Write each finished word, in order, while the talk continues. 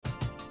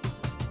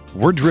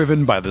We're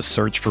driven by the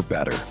search for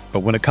better. But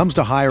when it comes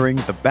to hiring,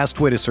 the best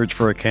way to search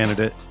for a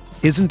candidate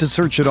isn't to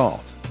search at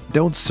all.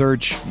 Don't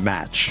search,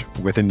 match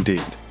with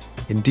Indeed.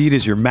 Indeed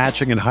is your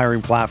matching and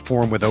hiring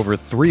platform with over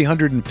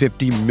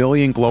 350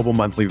 million global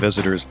monthly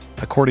visitors,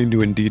 according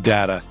to Indeed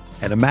data,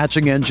 and a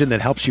matching engine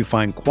that helps you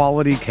find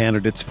quality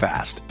candidates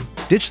fast.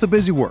 Ditch the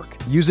busy work.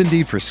 Use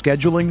Indeed for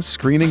scheduling,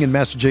 screening, and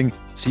messaging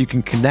so you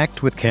can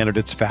connect with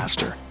candidates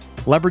faster.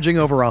 Leveraging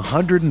over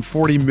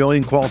 140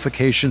 million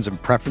qualifications and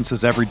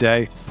preferences every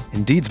day,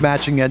 Indeed's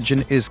matching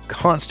engine is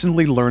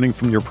constantly learning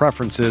from your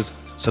preferences,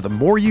 so the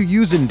more you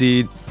use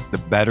Indeed, the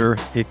better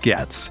it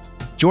gets.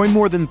 Join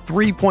more than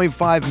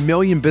 3.5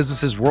 million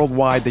businesses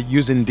worldwide that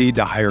use Indeed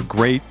to hire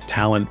great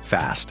talent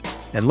fast.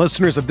 And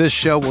listeners of this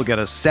show will get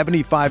a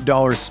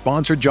 $75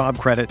 sponsored job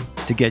credit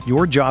to get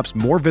your jobs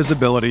more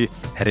visibility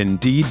at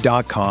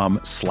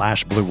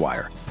Indeed.com/Blue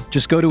Wire.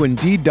 Just go to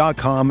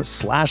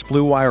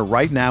Indeed.com/Blue Wire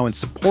right now and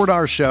support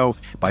our show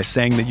by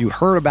saying that you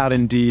heard about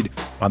Indeed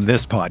on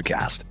this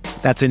podcast.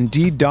 That's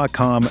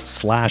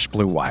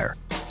Indeed.com/Blue Wire.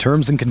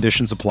 Terms and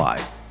conditions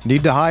apply.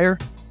 Need to hire?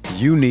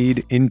 You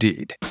need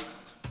Indeed.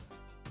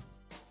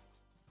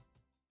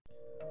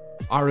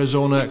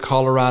 Arizona,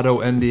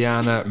 Colorado,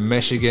 Indiana,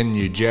 Michigan,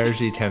 New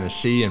Jersey,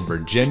 Tennessee, and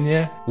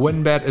Virginia.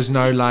 WynnBET is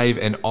now live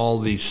in all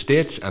these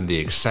states, and the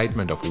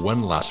excitement of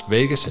Wynn Las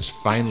Vegas has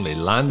finally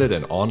landed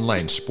in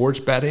online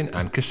sports betting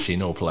and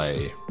casino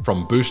play.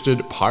 From boosted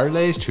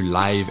parlays to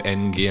live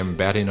in-game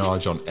betting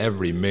odds on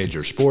every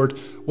major sport,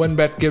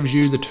 WynnBET gives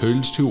you the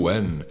tools to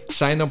win.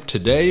 Sign up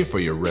today for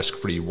your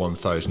risk-free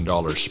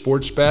 $1,000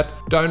 sports bet.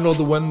 Download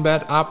the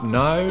WynnBET app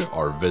now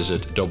or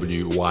visit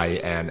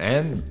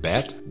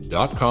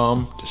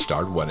wynnbet.com to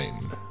start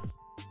winning.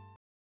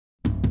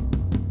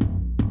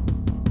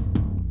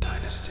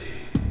 Dynasty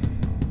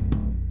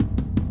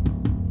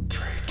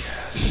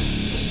Tradecast.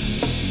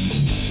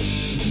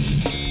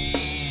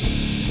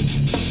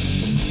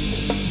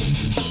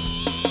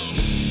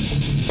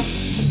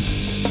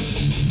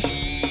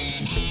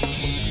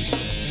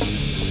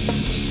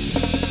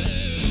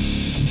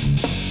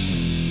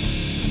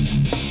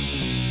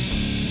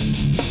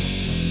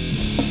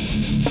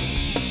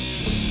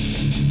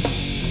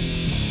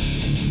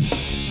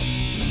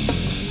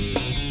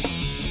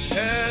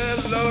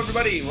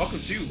 Everybody, welcome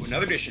to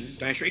another edition of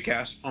Dynasty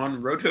Tradecast on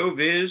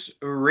RotoViz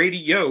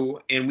Radio,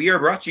 and we are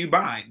brought to you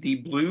by the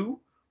Blue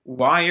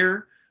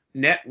Wire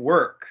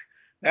Network.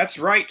 That's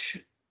right,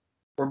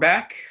 we're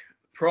back.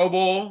 Pro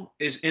Bowl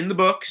is in the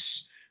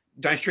books.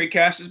 Dynasty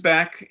Tradecast is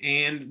back,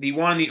 and the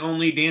one, the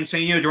only Dan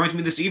Sanyo joins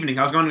me this evening.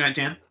 How's it going tonight,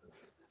 Dan?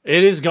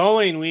 It is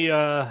going.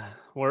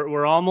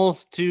 We're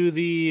almost to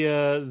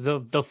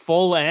the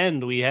full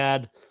end. We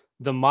had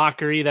the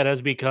mockery that has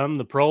become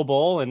the Pro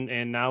Bowl,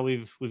 and now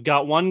we've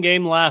got one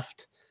game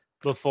left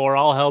before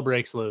all hell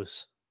breaks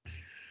loose.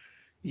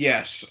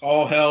 Yes,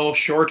 all hell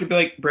sure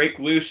to break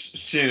loose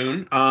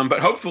soon.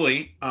 But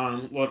hopefully,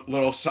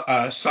 little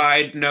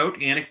side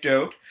note,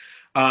 anecdote.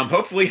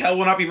 Hopefully, hell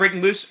will not be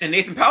breaking loose in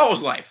Nathan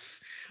Powell's life,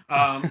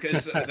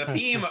 because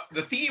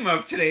the theme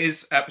of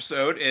today's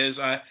episode is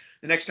the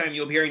next time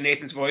you'll be hearing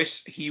Nathan's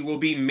voice, he will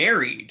be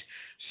married.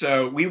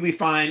 So we'll be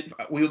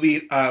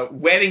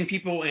wedding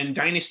people in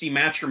Dynasty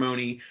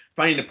Matrimony,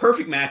 finding the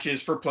perfect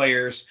matches for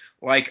players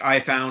like I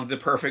found the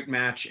perfect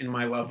match in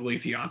my lovely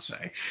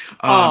fiance.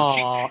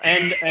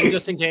 And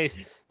just in case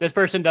this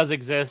person does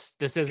exist,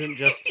 this isn't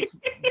just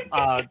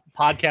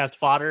podcast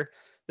fodder.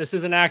 This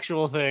is an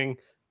actual thing.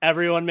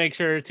 Everyone make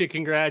sure to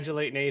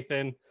congratulate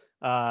Nathan.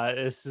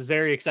 This is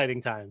very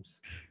exciting times.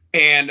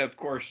 And of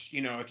course,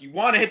 if you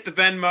want to hit the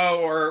Venmo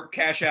or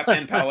Cash App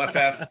and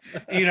PalFF,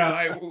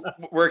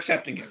 we're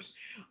accepting gifts.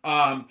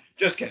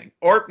 Just kidding.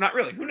 Or not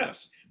really. Who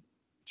knows?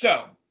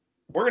 So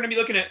we're going to be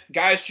looking at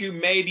guys who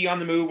may be on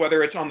the move,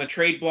 whether it's on the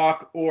trade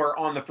block or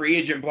on the free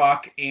agent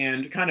block,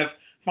 and kind of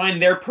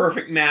find their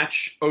perfect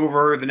match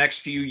over the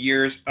next few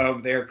years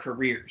of their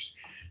careers.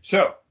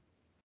 So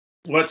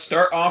let's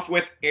start off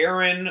with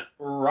Aaron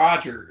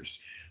Rodgers.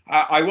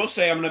 I will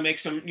say I'm going to make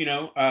some,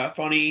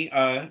 funny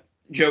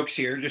jokes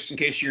here, just in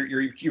case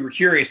you were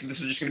curious if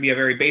this is just going to be a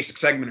very basic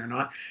segment or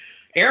not.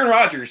 Aaron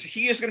Rodgers,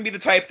 he is going to be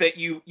the type that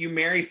you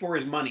marry for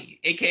his money,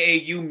 aka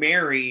you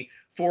marry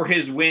for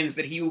his wins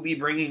that he will be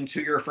bringing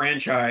to your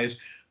franchise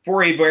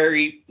for a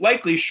very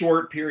likely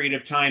short period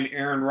of time.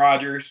 Aaron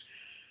Rodgers.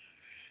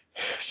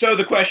 So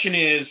the question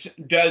is,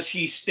 does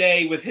he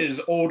stay with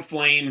his old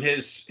flame,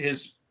 his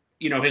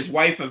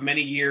wife of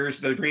many years,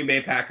 the Green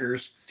Bay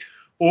Packers?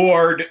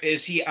 Or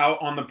is he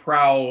out on the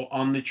prowl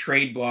on the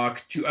trade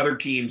block to other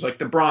teams like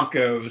the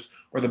Broncos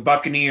or the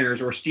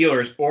Buccaneers or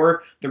Steelers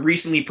or the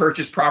recently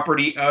purchased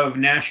property of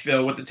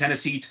Nashville with the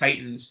Tennessee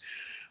Titans?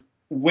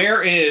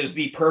 Where is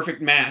the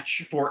perfect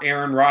match for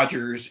Aaron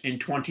Rodgers in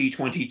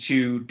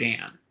 2022,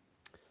 Dan?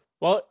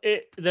 Well,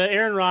 the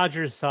Aaron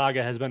Rodgers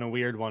saga has been a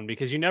weird one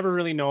because you never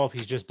really know if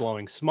he's just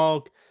blowing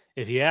smoke,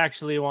 if he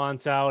actually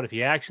wants out, if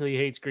he actually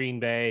hates Green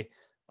Bay,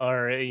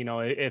 or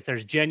if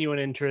there's genuine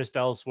interest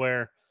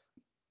elsewhere.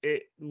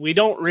 We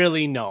don't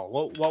really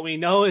know. What we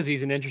know is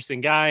he's an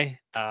interesting guy,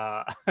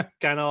 kind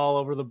of all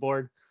over the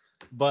board.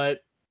 But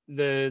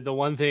the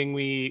one thing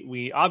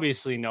we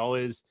obviously know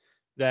is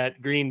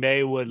that Green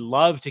Bay would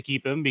love to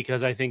keep him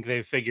because I think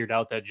they've figured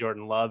out that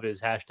Jordan Love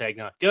is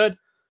 #not good.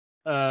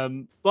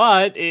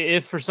 But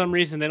if for some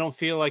reason they don't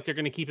feel like they're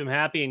going to keep him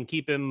happy and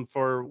keep him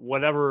for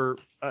whatever,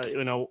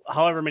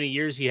 however many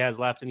years he has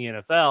left in the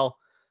NFL,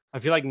 I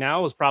feel like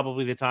now is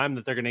probably the time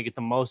that they're going to get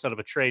the most out of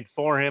a trade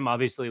for him.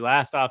 Obviously,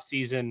 last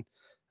offseason,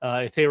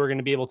 if they were going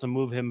to be able to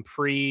move him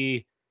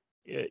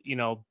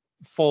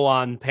full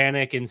on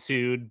panic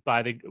ensued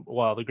by the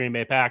Green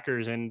Bay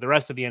Packers and the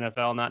rest of the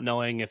NFL not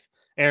knowing if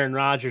Aaron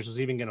Rodgers was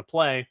even going to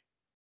play.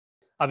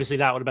 Obviously,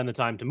 that would have been the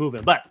time to move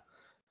him. But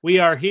we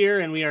are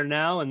here and we are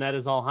now, and that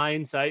is all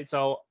hindsight.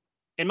 So,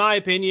 in my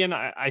opinion,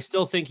 I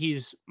still think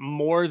he's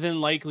more than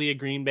likely a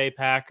Green Bay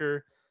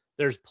Packer.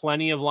 There's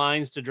plenty of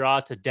lines to draw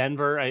to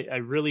Denver. I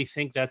really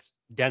think that's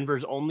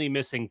Denver's only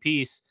missing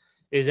piece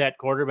is at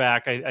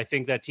quarterback. I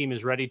think that team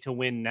is ready to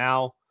win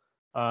now.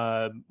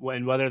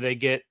 When whether they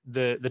get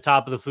the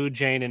top of the food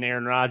chain in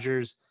Aaron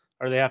Rodgers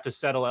or they have to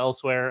settle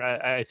elsewhere,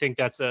 I think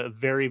that's a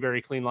very,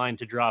 very clean line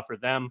to draw for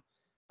them.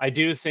 I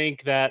do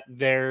think that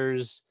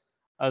there's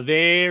a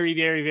very,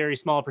 very, very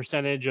small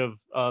percentage of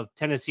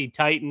Tennessee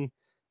Titan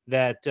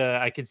that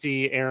I could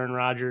see Aaron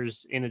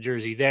Rodgers in a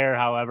jersey there.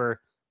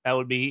 However, that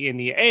would be in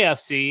the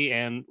AFC,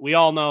 and we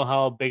all know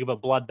how big of a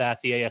bloodbath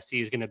the AFC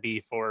is going to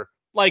be for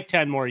like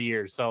 10 more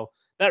years. So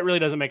that really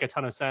doesn't make a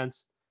ton of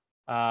sense.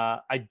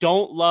 I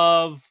don't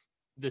love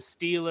the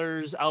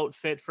Steelers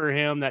outfit for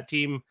him. That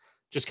team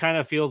just kind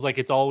of feels like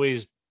it's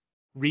always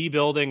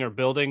rebuilding or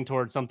building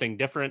towards something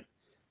different.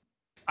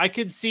 I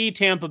could see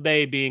Tampa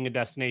Bay being a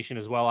destination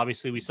as well.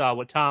 Obviously, we saw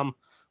what Tom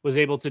was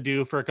able to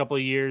do for a couple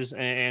of years,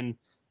 and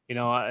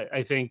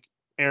I think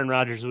Aaron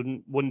Rodgers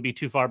wouldn't be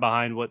too far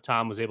behind what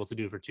Tom was able to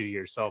do for 2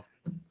 years. So,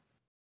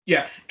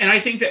 yeah, and I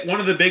think that one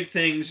of the big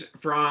things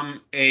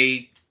from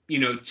a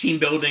team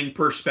building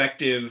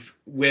perspective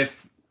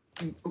with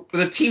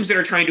the teams that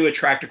are trying to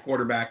attract a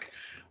quarterback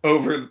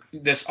over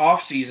this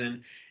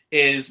offseason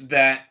is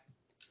that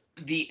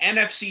the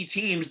NFC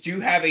teams do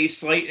have a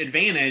slight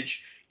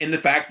advantage in the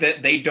fact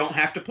that they don't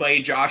have to play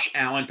Josh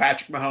Allen,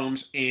 Patrick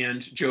Mahomes,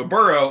 and Joe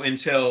Burrow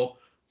until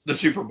the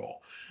Super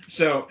Bowl.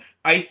 So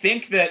I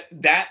think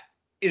that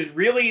is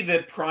really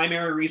the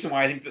primary reason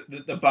why I think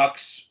that the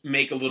Bucs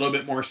make a little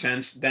bit more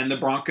sense than the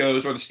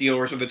Broncos or the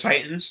Steelers or the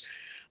Titans.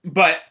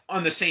 But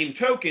on the same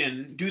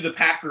token, do the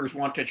Packers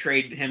want to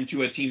trade him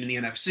to a team in the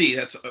NFC?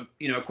 That's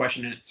a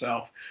question in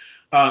itself.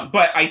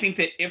 But I think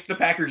that if the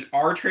Packers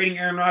are trading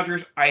Aaron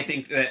Rodgers, I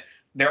think that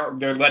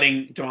they're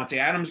letting Davante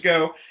Adams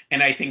go,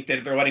 and I think that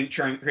if they're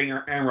trading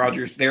Aaron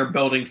Rodgers, they're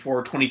building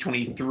for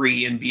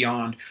 2023 and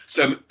beyond.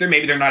 So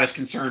maybe they're not as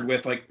concerned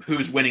with like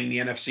who's winning the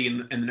NFC in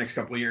the next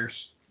couple of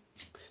years.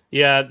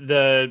 Yeah,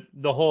 the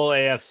whole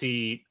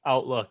AFC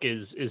outlook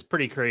is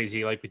pretty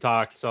crazy, like we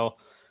talked. So,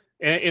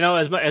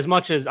 as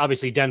much as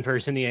obviously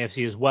Denver's in the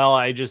AFC as well,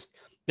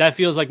 that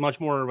feels like much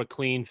more of a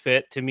clean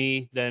fit to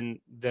me than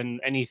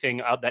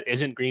anything out that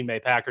isn't Green Bay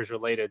Packers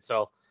related.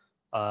 So,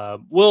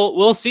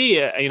 we'll see.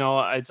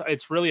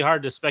 It's really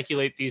hard to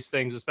speculate these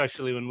things,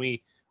 especially when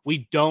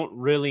we don't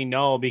really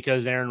know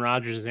because Aaron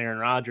Rodgers is Aaron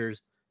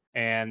Rodgers,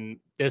 and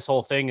this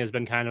whole thing has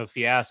been kind of a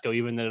fiasco.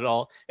 Even that it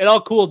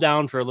all cooled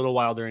down for a little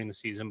while during the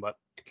season, but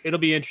it'll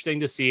be interesting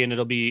to see, and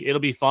it'll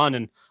be fun.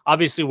 And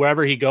obviously,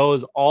 wherever he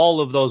goes, all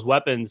of those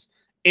weapons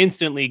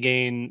instantly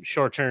gain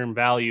short-term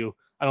value.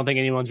 I don't think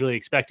anyone's really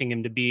expecting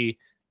him to be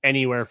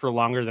anywhere for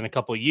longer than a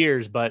couple of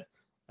years, but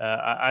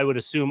I would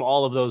assume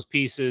all of those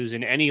pieces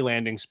in any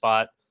landing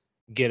spot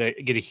get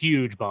a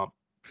huge bump.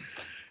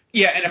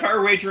 Yeah, and if I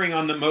were wagering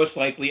on the most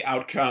likely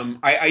outcome,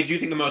 I do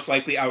think the most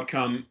likely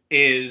outcome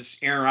is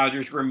Aaron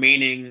Rodgers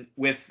remaining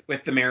with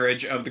the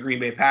marriage of the Green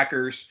Bay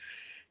Packers.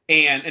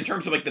 And in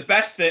terms of like the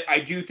best fit, I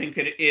do think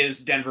that it is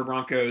Denver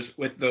Broncos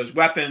with those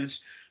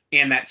weapons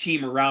and that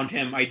team around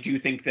him. I do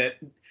think that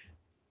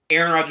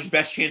Aaron Rodgers'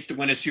 best chance to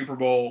win a Super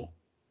Bowl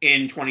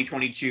in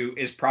 2022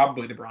 is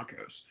probably the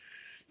Broncos.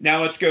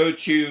 Now let's go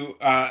to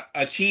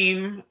a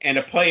team and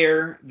a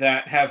player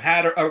that have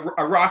had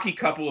a rocky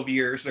couple of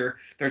years.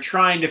 They're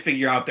trying to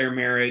figure out their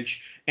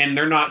marriage, and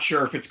they're not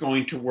sure if it's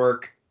going to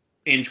work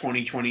in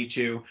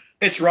 2022.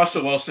 It's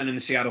Russell Wilson and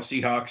the Seattle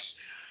Seahawks.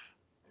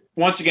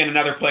 Once again,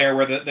 another player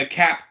where the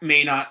cap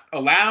may not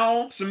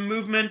allow some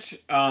movement,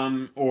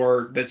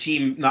 or the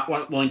team not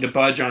willing to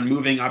budge on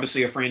moving.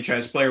 Obviously, a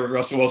franchise player with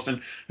Russell Wilson,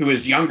 who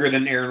is younger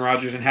than Aaron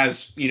Rodgers and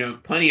has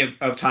plenty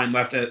of time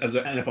left as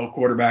an NFL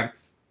quarterback.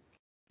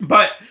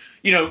 But,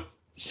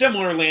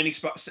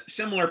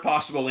 similar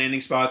possible landing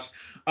spots.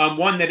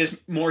 One that is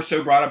more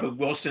so brought up with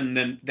Wilson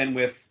than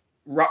with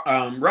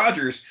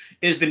Rodgers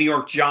is the New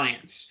York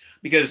Giants,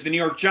 because the New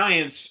York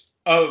Giants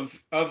of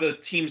the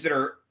teams that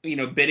are,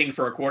 bidding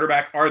for a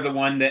quarterback are the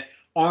one that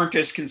aren't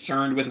as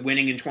concerned with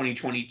winning in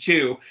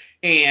 2022.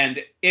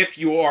 And if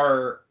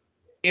you're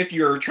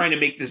trying to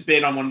make this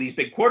bid on one of these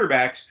big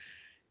quarterbacks,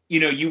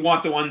 you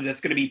want the one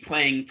that's going to be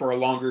playing for a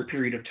longer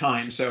period of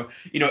time. So,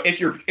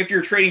 if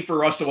you're trading for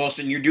Russell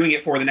Wilson, you're doing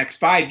it for the next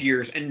 5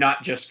 years and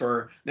not just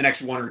for the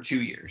next 1 or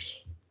 2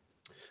 years.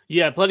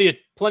 Yeah, plenty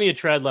of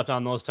tread left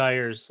on those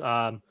tires.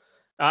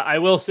 I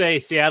will say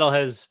Seattle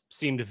has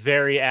seemed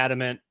very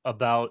adamant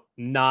about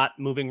not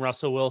moving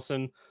Russell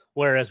Wilson,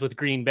 whereas with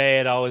Green Bay,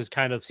 it always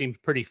kind of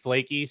seemed pretty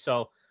flaky.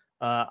 So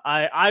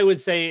I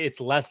would say it's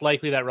less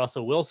likely that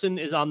Russell Wilson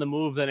is on the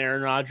move than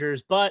Aaron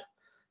Rodgers, but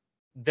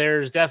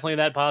there's definitely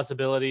that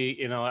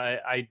possibility.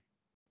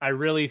 I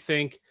really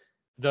think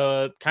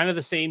the kind of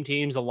the same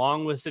teams,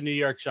 along with the New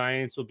York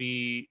Giants,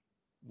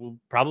 will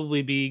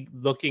probably be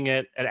looking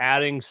at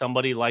adding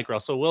somebody like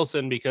Russell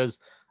Wilson, because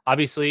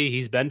obviously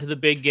he's been to the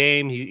big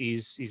game.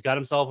 He's got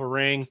himself a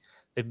ring.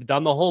 They've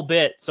done the whole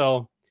bit.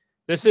 So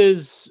these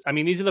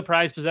are the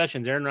prized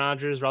possessions: Aaron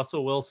Rodgers,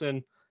 Russell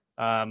Wilson.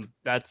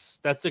 That's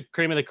the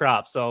cream of the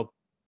crop. So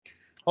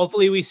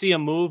hopefully we see a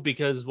move,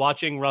 because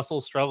watching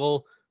Russell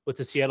struggle with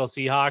the Seattle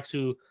Seahawks,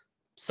 who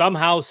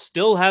somehow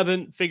still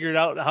haven't figured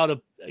out how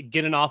to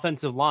get an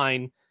offensive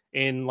line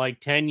in like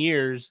 10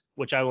 years,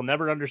 which I will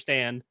never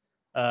understand.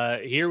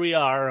 Here we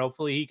are.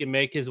 Hopefully he can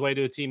make his way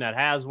to a team that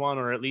has one,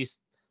 or at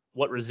least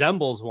what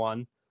resembles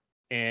one,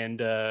 and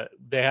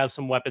they have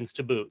some weapons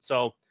to boot.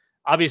 So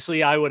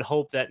obviously I would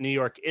hope that New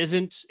York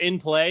isn't in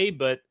play,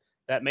 but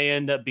that may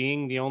end up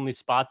being the only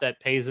spot that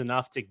pays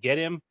enough to get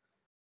him.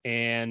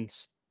 And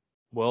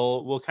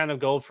we'll kind of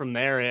go from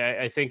there.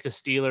 I think the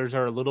Steelers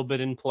are a little bit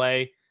in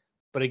play,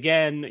 but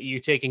again, you're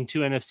taking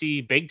two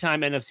big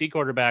time NFC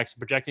quarterbacks,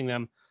 projecting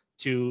them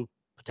to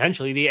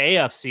potentially the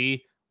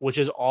AFC, which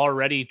is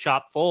already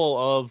chock full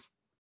of,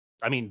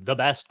 the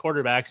best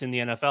quarterbacks in the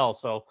NFL.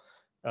 So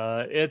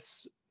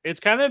it's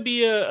kind of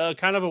be a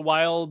kind of a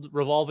wild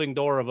revolving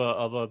door of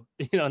a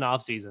an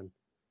off season.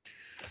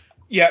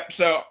 Yeah,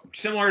 so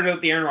similar to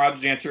the Aaron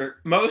Rodgers answer,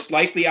 most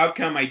likely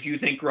outcome, I do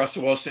think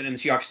Russell Wilson and the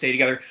Seahawks stay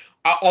together.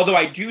 Although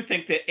I do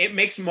think that it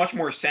makes much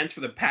more sense for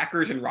the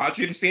Packers and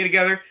Rodgers to stay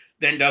together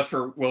than it does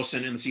for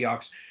Wilson and the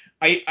Seahawks.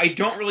 I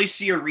don't really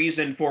see a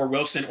reason for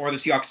Wilson or the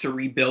Seahawks to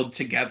rebuild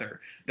together.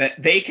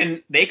 That they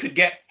could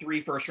get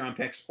 3 first-round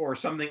picks or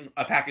something,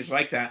 a package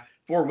like that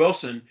for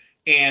Wilson,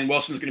 and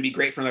Wilson's going to be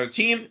great for another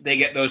team. They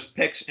get those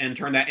picks and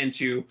turn that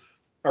into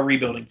a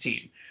rebuilding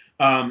team.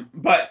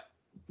 But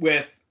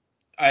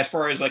as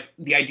far as like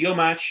the ideal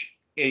match,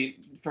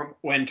 from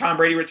when Tom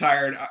Brady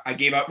retired, I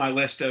gave out my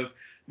list of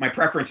my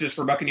preferences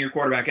for Buccaneer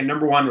quarterback, and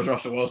number 1 was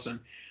Russell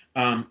Wilson.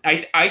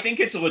 I think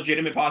it's a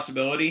legitimate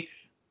possibility,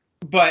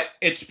 but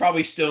it's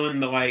probably still in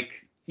the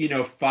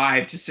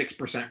 5 to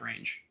 6%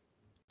 range.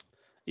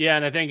 Yeah,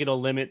 and I think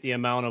it'll limit the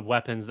amount of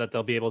weapons that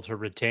they'll be able to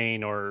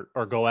retain or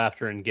go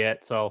after and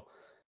get. So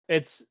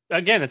it's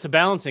a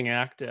balancing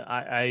act.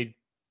 I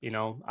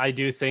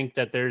do think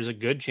that there's a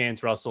good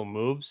chance Russell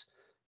moves,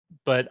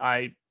 but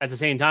at the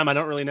same time, I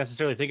don't really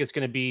necessarily think it's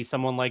going to be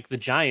someone like the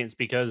Giants,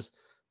 because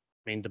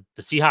the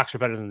Seahawks are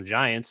better than the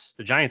Giants.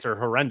 The Giants are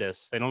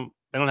horrendous. They don't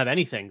have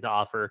anything to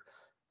offer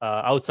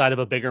outside of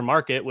a bigger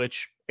market,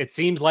 which it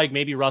seems like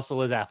maybe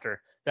Russell is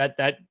after.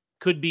 That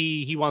could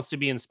be he wants to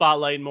be in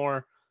spotlight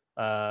more.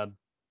 I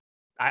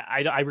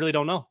really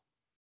don't know.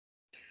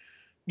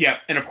 Yeah,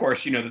 and of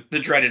course, the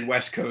dreaded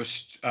West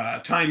Coast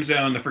time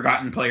zone, the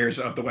forgotten players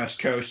of the West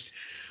Coast.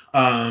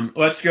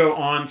 Let's go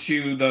on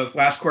to the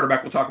last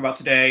quarterback we'll talk about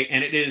today,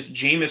 and it is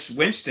Jameis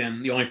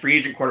Winston, the only free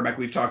agent quarterback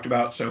we've talked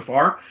about so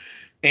far.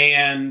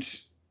 And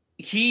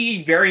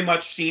he very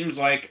much seems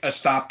like a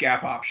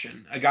stopgap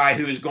option, a guy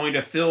who is going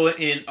to fill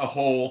in a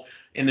hole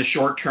in the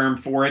short term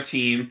for a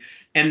team,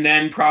 and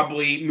then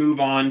probably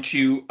move on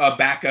to a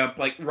backup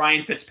like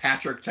Ryan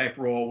Fitzpatrick type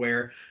role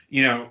where,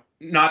 I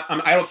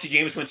don't see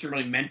Jameis Winston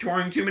really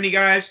mentoring too many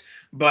guys,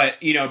 but,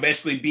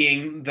 basically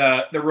being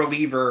the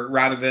reliever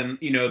rather than,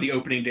 the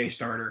opening day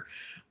starter.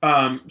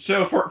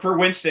 So for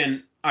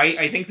Winston,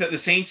 I think that the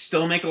Saints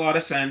still make a lot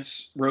of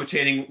sense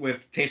rotating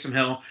with Taysom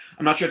Hill.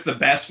 I'm not sure it's the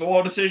best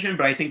football decision,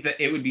 but I think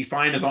that it would be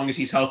fine as long as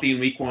he's healthy in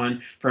week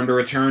 1 for him to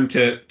return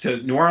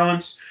to New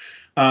Orleans.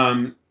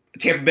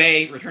 Tampa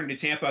Bay returning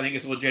to Tampa, I think,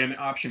 is a legitimate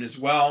option as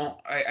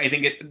well. I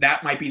think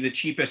that might be the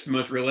cheapest,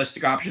 most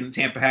realistic option that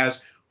Tampa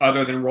has,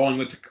 other than rolling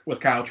with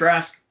Kyle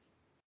Trask.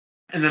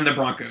 And then the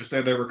Broncos,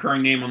 they're the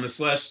recurring name on this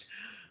list.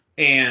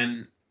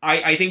 And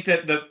I think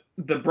that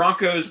the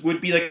Broncos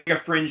would be like a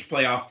fringe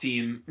playoff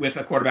team with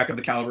a quarterback of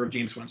the caliber of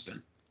Jameis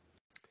Winston.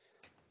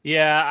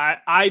 Yeah,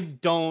 I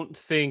don't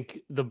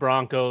think the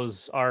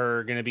Broncos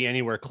are going to be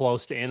anywhere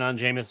close to in on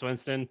Jameis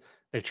Winston.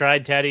 They've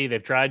tried Teddy.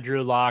 They've tried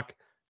Drew Lock.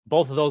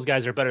 Both of those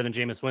guys are better than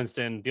Jameis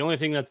Winston. The only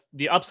thing that's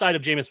the upside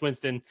of Jameis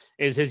Winston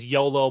is his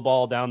YOLO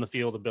ball down the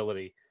field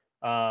ability.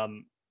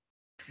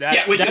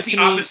 Which is the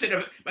opposite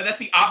of, but that's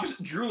the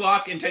opposite. Drew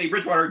Lock and Teddy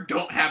Bridgewater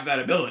don't have that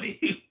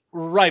ability.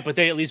 Right, but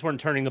they at least weren't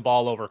turning the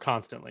ball over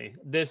constantly.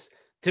 This,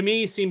 to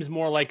me, seems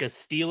more like a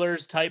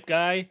Steelers type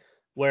guy,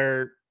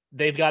 where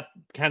they've got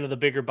kind of the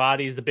bigger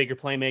bodies, the bigger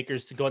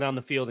playmakers to go down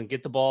the field and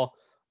get the ball,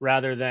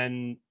 rather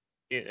than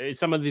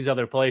some of these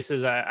other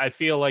places. I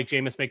feel like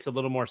Jameis makes a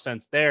little more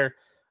sense there,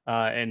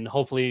 and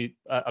hopefully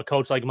a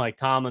coach like Mike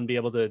Tomlin be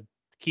able to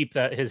keep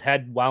his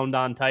head wound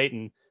on tight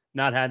and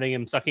not having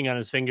him sucking on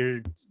his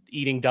finger,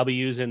 eating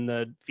W's in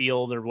the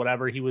field or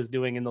whatever he was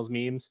doing in those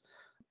memes.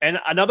 And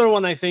another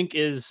one I think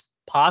is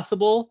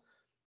possible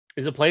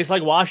is a place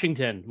like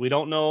Washington. We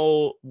don't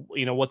know,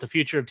 what the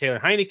future of Taylor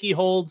Heineke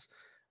holds.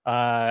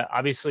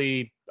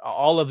 Obviously,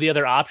 all of the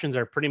other options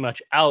are pretty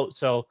much out.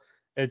 So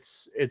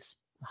it's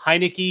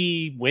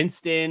Heineke,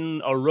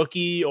 Winston, a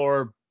rookie,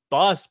 or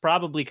bust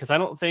probably, because I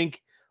don't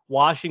think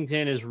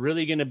Washington is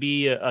really going to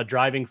be a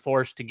driving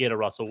force to get a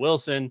Russell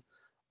Wilson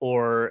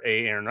or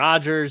a Aaron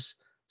Rodgers.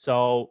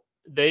 So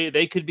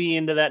they could be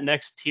into that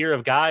next tier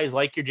of guys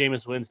like your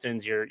Jameis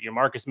Winstons, your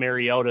Marcus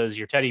Mariotas,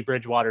 your Teddy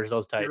Bridgewaters,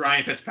 those types. Your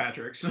Ryan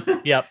Fitzpatrick's.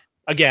 Yep.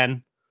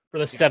 Again, for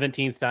the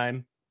 17th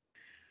time.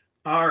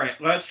 All right,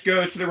 let's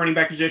go to the running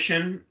back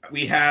position.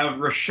 We have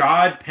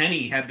Rashad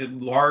Penny had the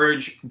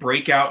large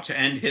breakout to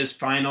end his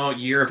final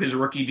year of his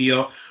rookie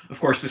deal. Of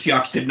course, the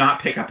Seahawks did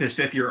not pick up his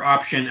fifth-year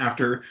option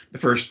after the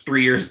first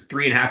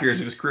 3.5 years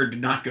of his career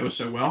did not go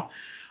so well.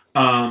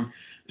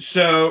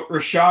 So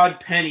Rashad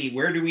Penny,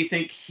 where do we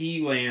think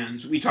he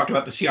lands? We talked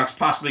about the Seahawks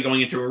possibly going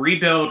into a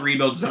rebuild.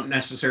 Rebuilds don't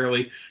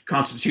necessarily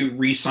constitute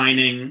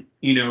re-signing,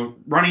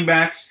 running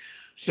backs.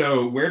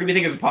 So where do we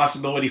think is a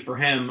possibility for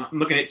him? I'm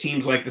looking at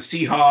teams like the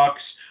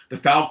Seahawks, the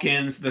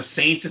Falcons, the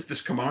Saints if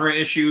this Kamara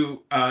issue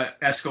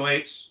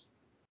escalates.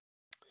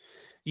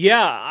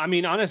 Yeah, I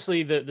mean,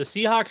 honestly, the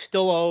Seahawks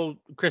still owe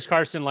Chris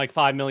Carson like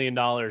 $5 million.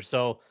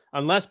 So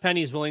unless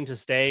Penny's willing to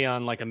stay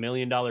on like $1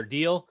 million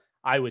deal,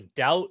 I would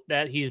doubt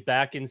that he's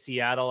back in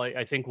Seattle.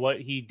 I think what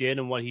he did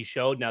and what he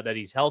showed now that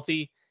he's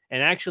healthy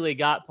and actually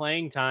got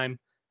playing time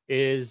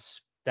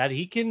is that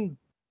he can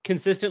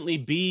consistently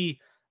be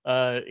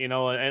an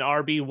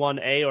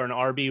RB1A or an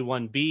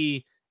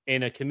RB1B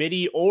in a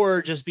committee,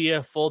 or just be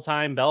a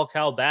full-time bell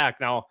cow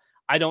back. Now,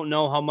 I don't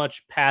know how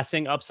much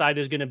passing upside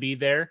is going to be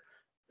there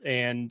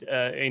and,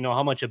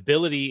 how much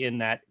ability in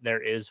that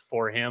there is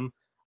for him.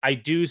 I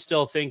do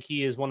still think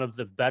he is one of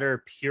the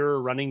better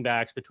pure running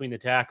backs between the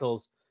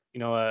tackles,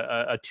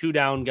 a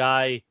two-down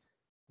guy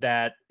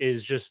that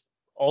is just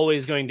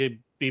always going to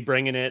be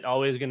bringing it,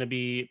 always going to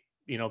be,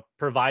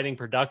 providing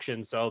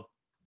production. So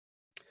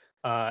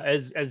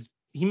as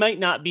he might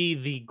not be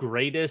the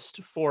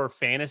greatest for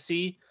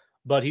fantasy,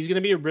 but he's going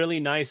to be a really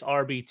nice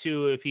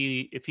RB2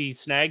 if he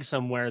snags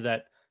somewhere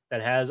that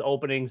has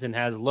openings and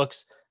has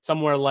looks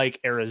somewhere like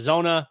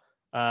Arizona.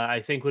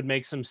 I think would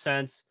make some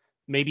sense.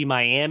 Maybe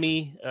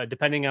Miami,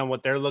 depending on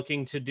what they're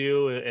looking to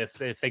do.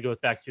 If they go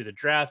back through the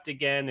draft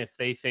again, if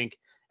they think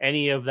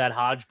any of that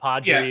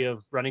hodgepodgery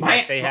of running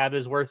back they have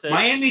is worth it.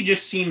 Miami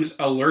just seems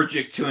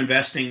allergic to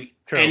investing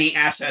any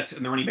assets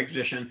in the running back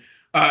position.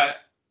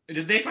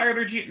 Did they fire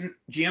their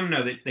GM?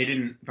 No, they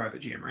didn't fire the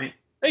GM, right?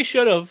 They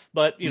should have,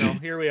 but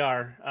here we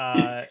are.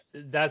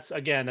 That's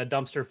again a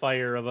dumpster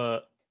fire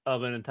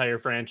of an entire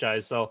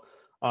franchise. So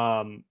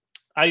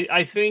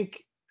I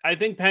think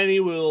Penny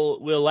will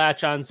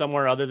latch on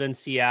somewhere other than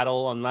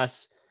Seattle,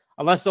 unless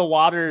the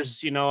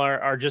waters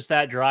are just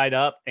that dried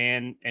up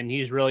and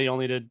he's really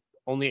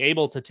only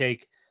able to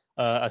take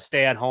a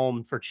stay at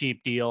home for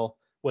cheap deal,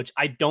 which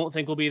I don't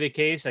think will be the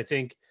case. I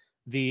think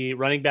the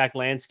running back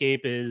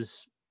landscape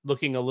is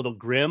looking a little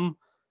grim,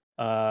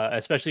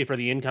 especially for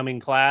the incoming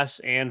class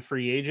and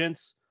free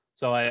agents.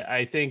 So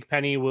I think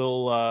Penny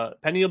will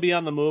be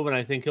on the move, and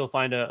I think he'll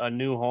find a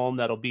new home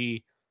that'll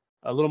be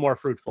a little more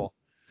fruitful.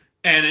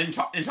 And in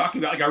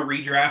talking about like a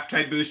redraft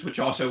type boost, which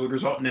also would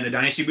result in a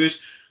dynasty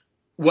boost,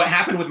 what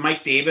happened with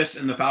Mike Davis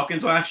and the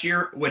Falcons last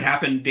year would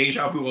happen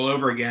deja vu all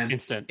over again.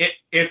 Instant.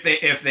 If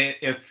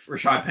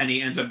Rashad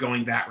Penny ends up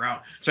going that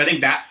route. So I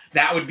think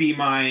that would be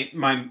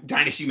my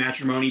Dynasty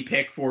Matrimony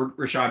pick for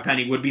Rashad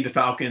Penny would be the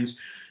Falcons.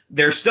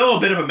 They're still a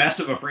bit of a mess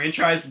of a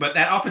franchise, but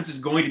that offense is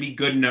going to be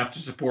good enough to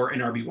support an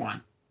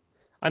RB1.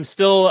 I'm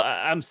still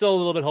a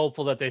little bit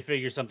hopeful that they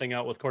figure something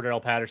out with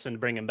Cordarrelle Patterson to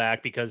bring him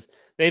back, because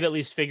they've at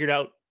least figured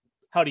out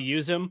how to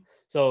use him.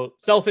 So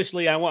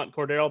selfishly, I want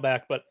Cordarrelle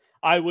back, but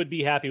I would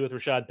be happy with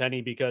Rashad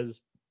Penny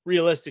because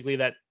realistically,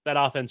 that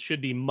offense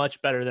should be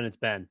much better than it's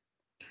been.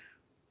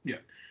 Yeah.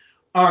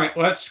 All right,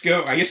 let's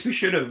go. I guess we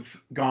should have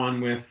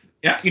gone with,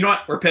 you know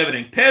what? We're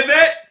pivoting.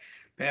 Pivot.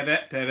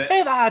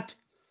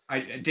 I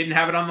didn't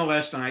have it on the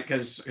list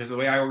because the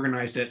way I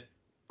organized it.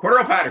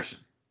 Cordarrelle Patterson.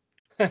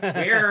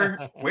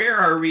 Where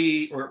are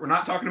we? We're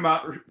not talking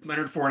about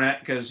Leonard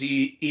Fournette because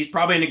he's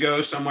probably going to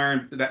go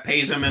somewhere that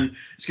pays him, and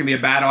it's going to be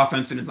a bad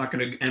offense, and it's not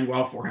going to end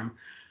well for him.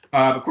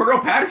 But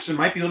Cordarrelle Patterson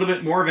might be a little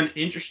bit more of an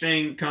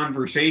interesting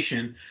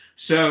conversation.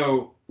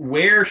 So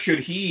where should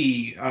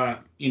he,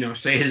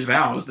 say his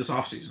vows this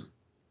offseason?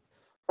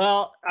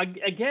 Well,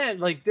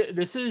 again,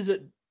 this is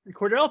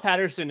Cordarrelle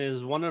Patterson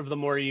is one of the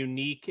more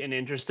unique and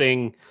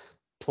interesting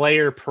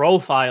player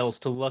profiles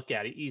to look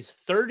at. He's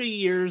 30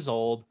 years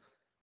old,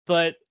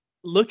 but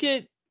look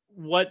at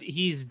what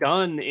he's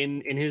done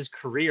in his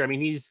career. I mean,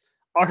 he's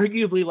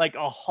arguably like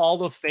a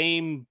Hall of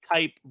Fame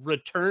type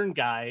return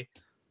guy.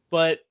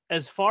 But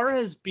as far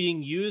as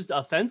being used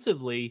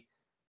offensively,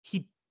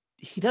 he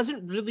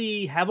doesn't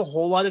really have a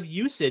whole lot of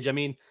usage. I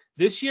mean,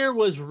 this year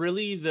was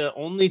really the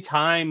only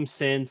time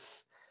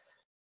since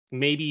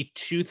maybe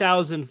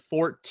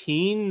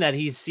 2014 that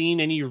he's seen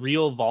any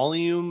real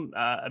volume.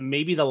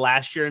 Maybe the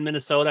last year in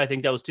Minnesota, I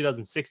think that was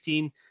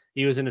 2016.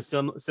 He was in a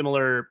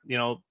similar,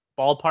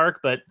 ballpark.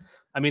 But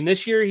I mean,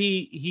 this year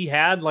he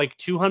had like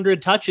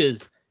 200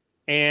 touches,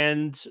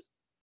 and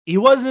he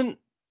wasn't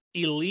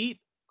elite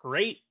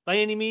great by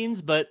any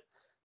means, but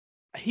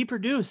he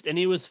produced, and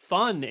it was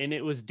fun, and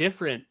it was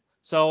different.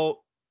 So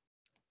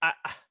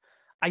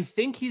I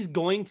think he's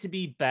going to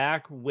be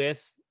back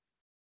with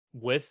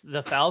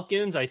the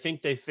Falcons. I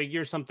think they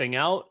figure something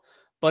out.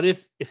 But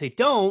if they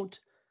don't,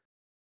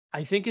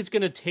 I think it's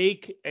going to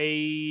take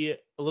a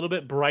little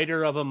bit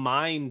brighter of a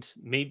mind.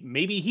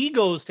 Maybe he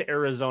goes to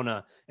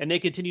Arizona and they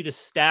continue to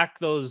stack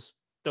those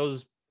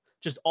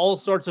just all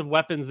sorts of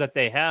weapons that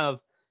they have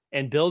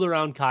and build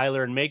around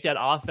Kyler and make that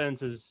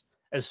offense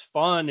as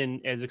fun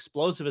and as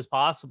explosive as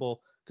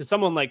possible. Because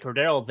someone like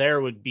Cordero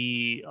there would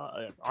be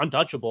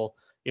untouchable.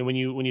 And when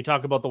you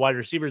talk about the wide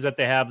receivers that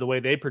they have, the way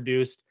they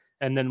produced,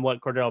 and then what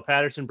Cordero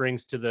Patterson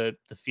brings to the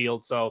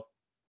field. So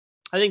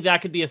I think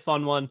that could be a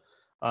fun one.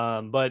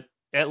 But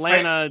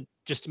Atlanta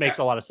just makes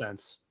a lot of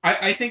sense.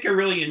 I think a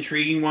really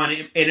intriguing one,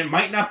 and it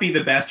might not be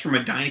the best from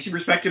a dynasty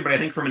perspective, but I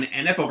think from an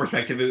NFL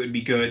perspective, it would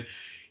be good.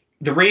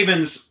 The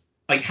Ravens,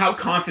 like, how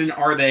confident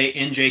are they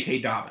in J.K.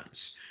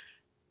 Dobbins?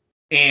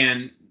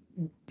 And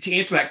to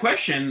answer that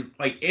question,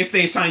 like, if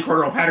they sign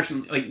Cordero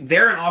Patterson, like,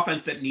 they're an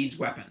offense that needs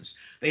weapons.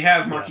 They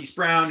have Marquise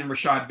Brown and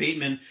Rashad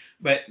Bateman,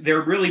 but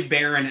they're really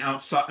barren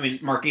outside. I mean,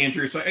 Mark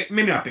Andrews, so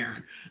maybe not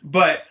barren,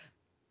 but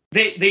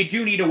they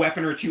do need a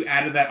weapon or two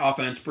out of that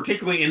offense,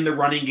 particularly in the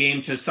running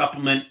game, to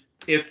supplement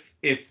if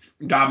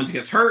Dobbins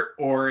gets hurt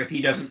or if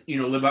he doesn't,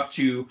 live up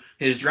to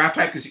his draft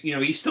type, because,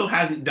 he still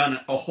hasn't done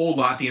a whole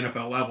lot at the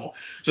NFL level.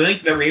 So I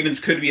think the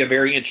Ravens could be a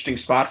very interesting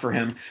spot for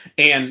him,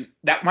 and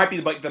that might be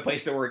like the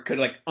place where it could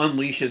like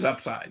unleash his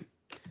upside.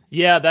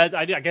 Yeah, that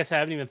I guess I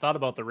haven't even thought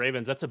about the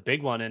Ravens. That's a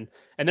big one, and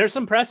there's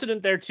some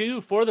precedent there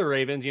too for the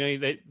Ravens.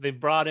 They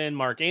brought in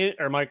Mark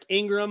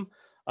Ingram,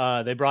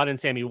 they brought in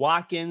Sammy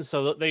Watkins,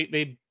 so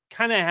they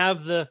kind of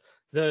have the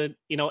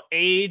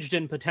aged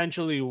and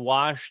potentially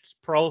washed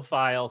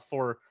profile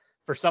for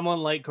someone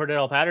like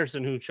Cordero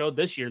Patterson, who showed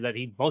this year that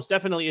he most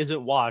definitely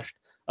isn't washed,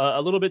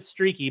 a little bit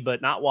streaky,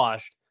 but not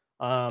washed.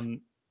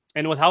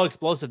 And with how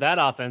explosive that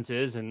offense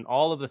is and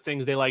all of the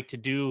things they like to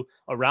do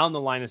around the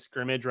line of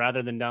scrimmage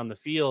rather than down the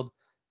field,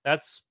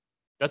 that's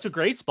a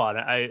great spot.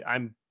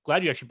 I'm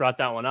glad you actually brought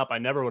that one up. I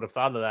never would have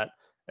thought of that.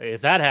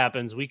 If that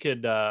happens, we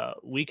could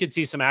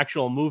see some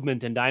actual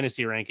movement in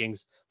dynasty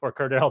rankings for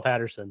Cordero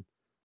Patterson.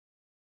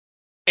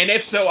 And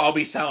if so, I'll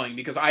be selling,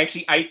 because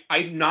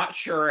I'm not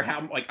sure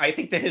how, I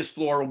think that his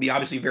floor will be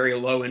obviously very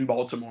low in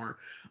Baltimore,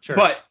 sure,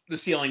 but the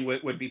ceiling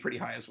would be pretty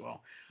high as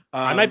well.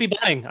 I might be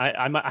buying.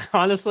 I'm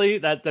honestly,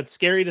 that's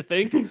scary to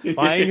think,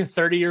 buying a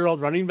 30-year-old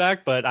running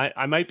back, but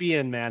I might be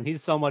in, man.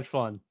 He's so much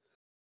fun.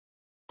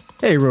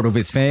 Hey,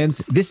 RotoViz fans,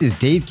 this is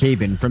Dave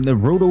Cabin from the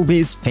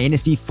RotoViz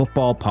Fantasy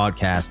Football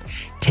Podcast,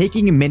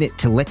 taking a minute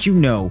to let you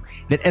know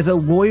that as a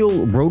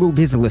loyal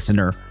RotoViz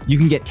listener, you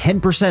can get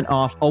 10%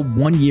 off a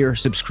one-year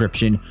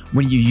subscription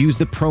when you use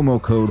the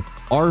promo code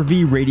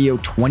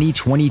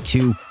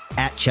RVRadio2022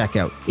 at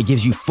checkout. It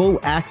gives you full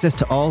access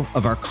to all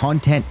of our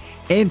content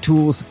and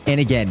tools, and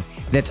again,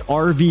 that's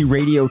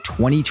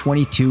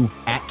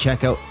RVRadio2022 at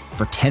checkout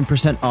for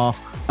 10% off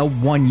a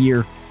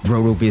one-year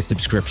RotoViz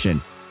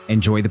subscription.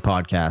 Enjoy the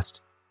podcast.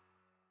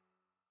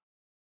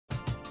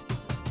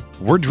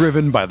 We're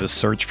driven by the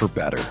search for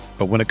better.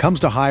 But when it comes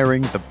to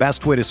hiring, the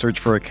best way to search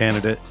for a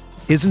candidate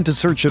isn't to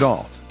search at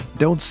all.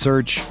 Don't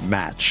search,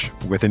 match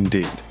with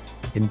Indeed.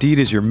 Indeed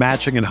is your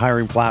matching and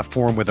hiring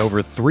platform with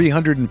over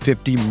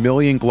 350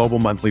 million global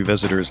monthly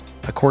visitors,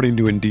 according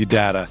to Indeed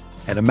data,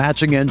 and a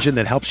matching engine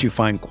that helps you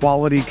find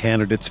quality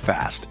candidates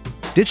fast.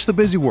 Ditch the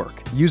busy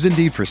work. Use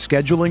Indeed for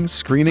scheduling,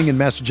 screening, and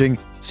messaging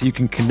so you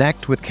can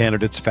connect with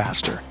candidates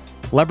faster.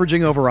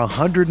 Leveraging over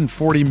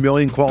 140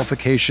 million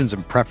qualifications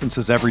and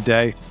preferences every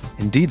day,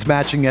 Indeed's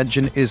matching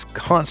engine is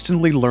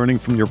constantly learning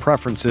from your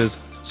preferences,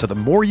 so the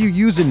more you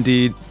use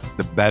Indeed,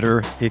 the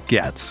better it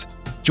gets.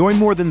 Join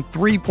more than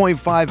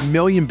 3.5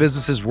 million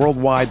businesses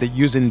worldwide that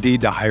use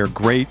Indeed to hire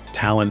great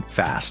talent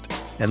fast.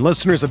 And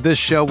listeners of this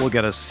show will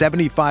get a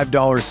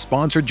 $75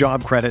 sponsored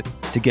job credit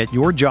to get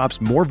your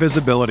jobs more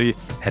visibility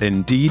at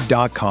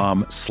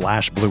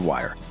Indeed.com/Blue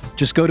Wire.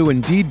 Just go to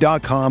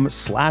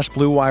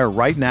Indeed.com/Blue Wire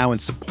right now and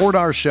support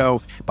our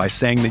show by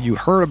saying that you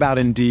heard about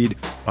Indeed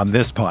on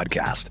this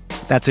podcast.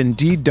 That's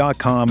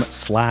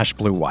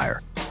Indeed.com/Blue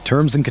Wire.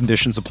 Terms and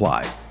conditions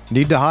apply.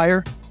 Need to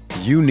hire?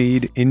 You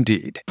need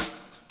Indeed.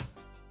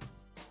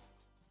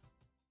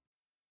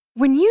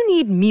 When you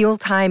need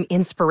mealtime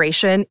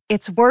inspiration,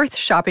 it's worth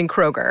shopping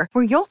Kroger,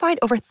 where you'll find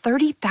over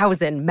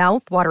 30,000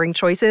 mouth-watering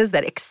choices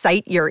that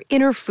excite your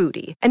inner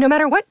foodie. And no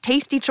matter what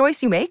tasty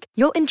choice you make,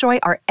 you'll enjoy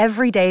our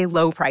everyday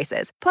low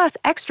prices, plus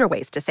extra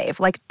ways to save,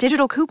 like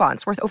digital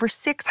coupons worth over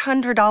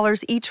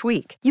 $600 each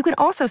week. You can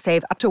also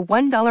save up to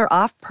 $1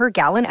 off per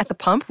gallon at the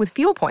pump with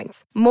fuel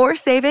points. More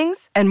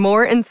savings and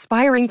more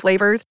inspiring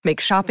flavors make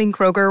shopping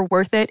Kroger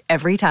worth it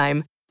every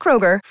time.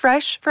 Kroger,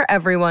 fresh for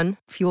everyone.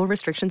 Fuel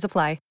restrictions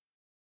apply.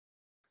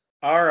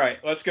 All right,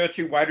 let's go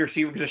to wide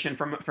receiver position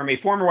from a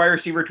former wide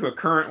receiver to a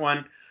current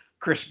one.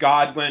 Chris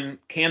Godwin.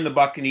 Can the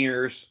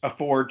Buccaneers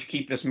afford to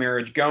keep this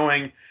marriage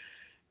going?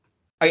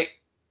 I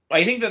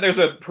think that there's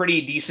a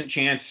pretty decent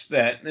chance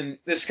that, and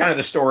this is kind of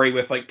the story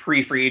with like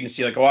pre-free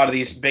agency, like a lot of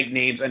these big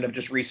names end up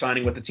just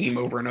re-signing with the team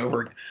over and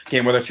over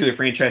again, whether through the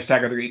franchise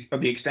tag or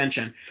the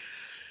extension.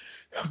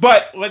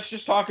 But let's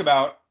just talk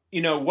about,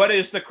 what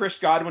is the Chris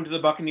Godwin to the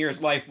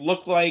Buccaneers life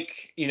look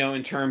like,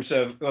 in terms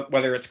of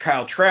whether it's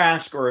Kyle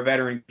Trask or a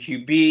veteran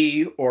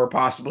QB or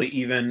possibly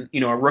even,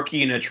 a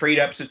rookie in a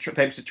trade-up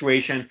type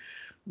situation.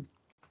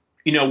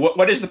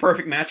 What is the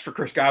perfect match for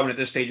Chris Godwin at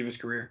this stage of his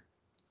career?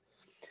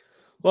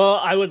 Well,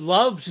 I would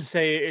love to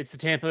say it's the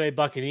Tampa Bay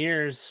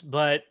Buccaneers,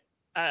 but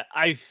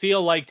I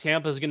feel like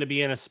Tampa is going to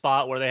be in a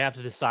spot where they have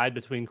to decide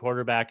between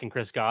quarterback and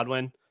Chris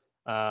Godwin.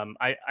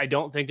 I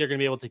don't think they're going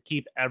to be able to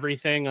keep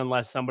everything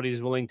unless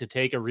somebody's willing to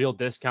take a real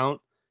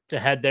discount to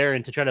head there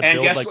and to try to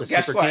build like the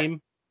super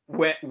team.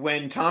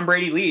 When Tom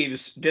Brady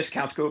leaves,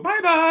 discounts go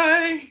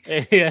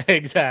bye-bye. Yeah,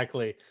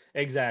 exactly.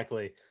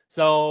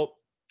 So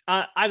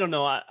I don't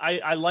know.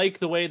 I like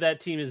the way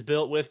that team is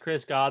built with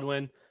Chris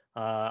Godwin.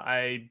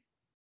 There's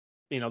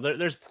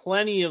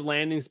plenty of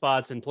landing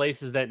spots and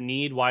places that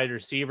need wide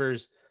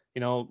receivers.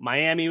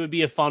 Miami would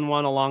be a fun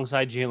one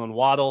alongside Jalen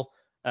Waddle.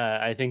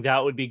 I think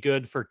that would be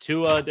good for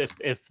Tua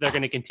if they're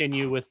going to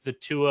continue with the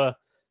Tua,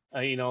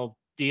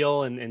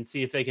 deal and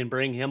see if they can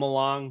bring him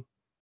along.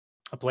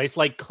 A place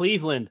like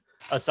Cleveland,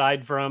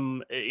 aside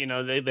from,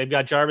 they've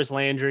got Jarvis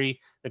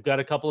Landry, they've got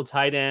a couple of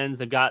tight ends,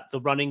 they've got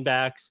the running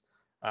backs.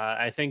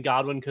 I think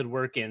Godwin could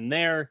work in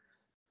there.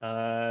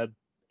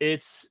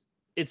 It's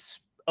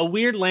a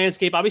weird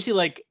landscape. Obviously,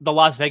 like the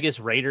Las Vegas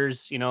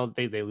Raiders,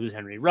 they lose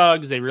Henry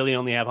Ruggs. They really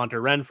only have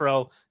Hunter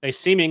Renfrow. They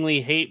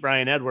seemingly hate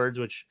Bryan Edwards,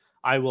 which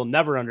I will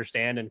never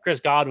understand. And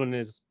Chris Godwin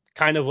is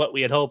kind of what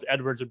we had hoped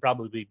Edwards would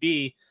probably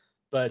be.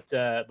 But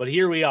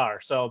here we are.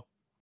 So,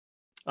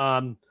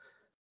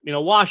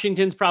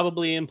 Washington's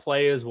probably in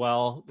play as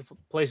well.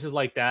 Places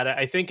like that.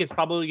 I think it's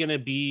probably going to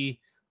be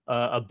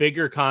a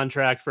bigger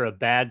contract for a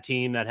bad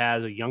team that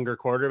has a younger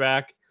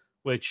quarterback,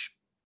 which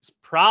is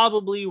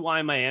probably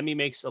why Miami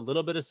makes a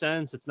little bit of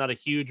sense. It's not a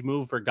huge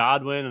move for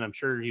Godwin, and I'm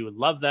sure he would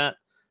love that.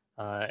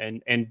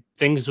 And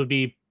things would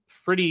be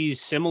pretty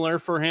similar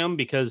for him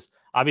because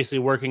obviously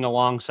working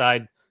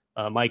alongside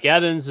Mike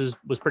Evans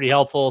was pretty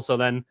helpful. So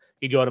then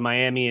you go to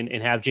Miami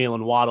and have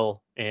Jalen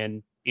Waddle.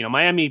 And,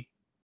 Miami,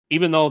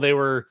 even though they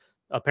were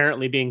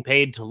apparently being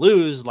paid to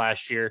lose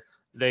last year,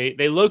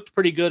 they looked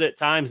pretty good at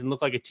times and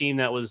looked like a team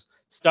that was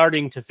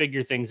starting to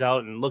figure things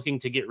out and looking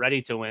to get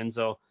ready to win.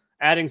 So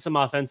adding some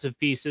offensive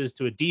pieces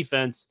to a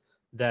defense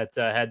that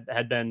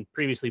had been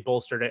previously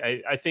bolstered,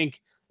 I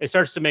think it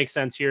starts to make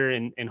sense here,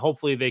 and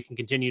hopefully they can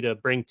continue to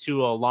bring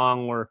Tua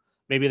along, or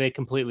maybe they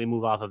completely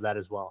move off of that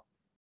as well.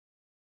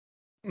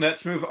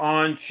 Let's move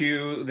on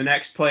to the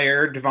next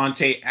player,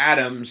 Davante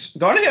Adams.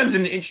 Davante Adams is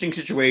in an interesting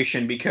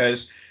situation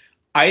because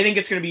I think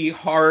it's going to be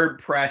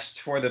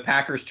hard-pressed for the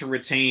Packers to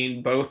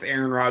retain both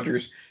Aaron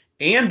Rodgers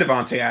and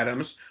Davante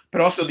Adams,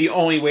 but also the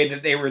only way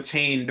that they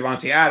retain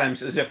Davante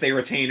Adams is if they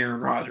retain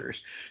Aaron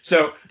Rodgers.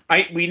 So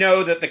we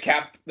know that the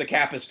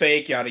cap is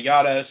fake, yada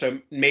yada. So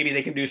maybe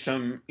they can do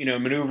some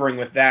maneuvering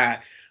with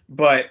that.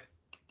 But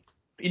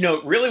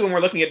really, when we're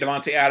looking at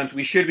Davante Adams,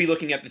 we should be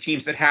looking at the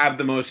teams that have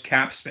the most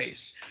cap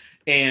space,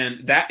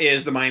 and that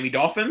is the Miami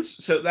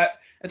Dolphins. So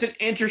that's an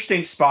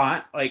interesting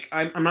spot. Like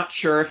I'm not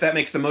sure if that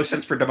makes the most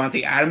sense for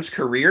Davante Adams'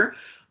 career,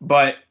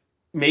 but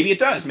maybe it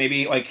does.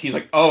 Maybe like he's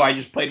like, oh, I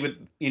just played with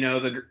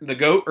the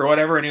GOAT or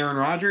whatever in Aaron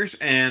Rodgers,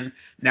 and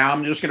now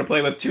I'm just going to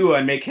play with Tua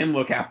and make him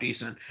look half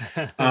decent.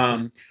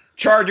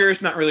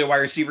 Chargers, not really a wide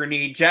receiver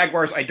need.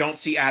 Jaguars, I don't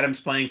see Adams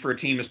playing for a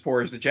team as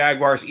poor as the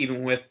Jaguars,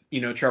 even with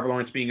Trevor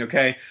Lawrence being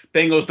okay.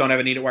 Bengals don't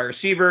have a need at wide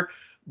receiver.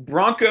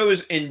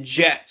 Broncos and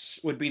Jets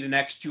would be the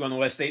next two on the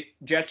list.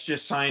 Jets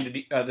just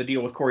signed the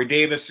deal with Corey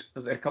Davis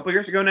a couple of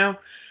years ago now,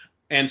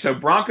 and so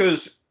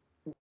Broncos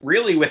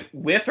really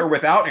with or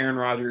without Aaron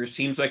Rodgers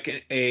seems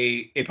like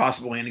a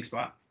possible landing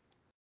spot.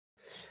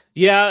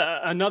 Yeah,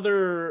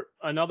 another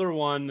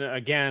one.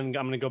 Again, I'm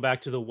going to go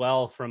back to the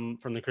well from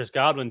the Chris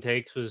Godwin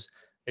takes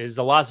is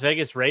the Las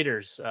Vegas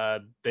Raiders.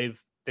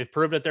 They've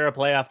proved that they're a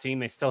playoff team.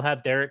 They still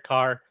have Derek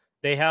Carr.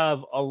 They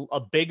have a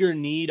bigger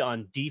need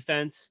on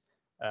defense.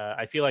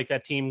 I feel like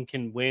that team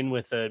can win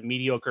with a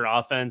mediocre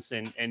offense,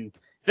 and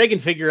if they can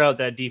figure out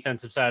that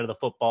defensive side of the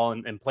football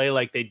and play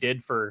like they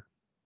did for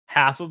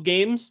half of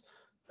games,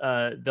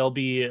 they'll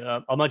be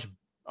a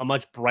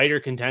much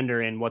brighter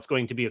contender in what's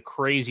going to be a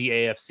crazy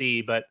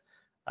AFC. But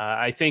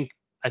I think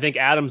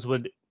Adams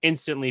would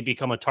instantly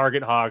become a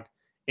target hog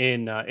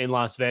in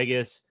Las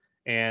Vegas,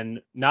 and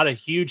not a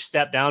huge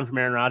step down from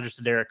Aaron Rodgers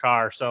to Derek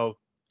Carr. So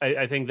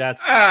I think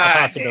that's a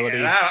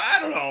possibility. I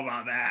don't know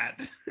about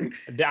that.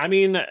 I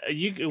mean,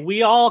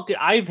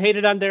 I've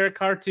hated on Derek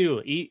Carr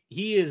too.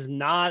 He is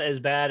not as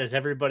bad as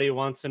everybody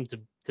wants him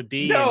to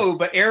be. No,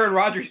 but Aaron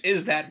Rodgers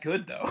is that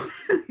good though.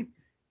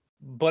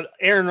 but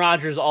Aaron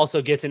Rodgers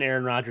also gets in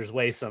Aaron Rodgers'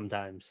 way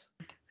sometimes.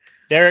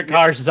 Derek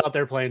Carr is out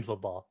there playing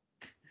football.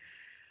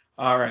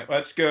 All right,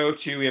 let's go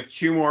to, we have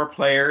two more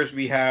players.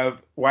 We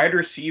have wide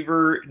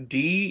receiver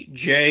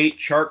DJ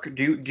Chark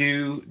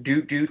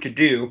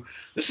do.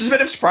 This is a bit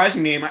of a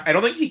surprising name. I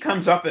don't think he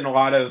comes up in a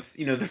lot of,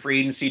 the free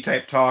agency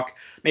type talk,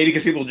 maybe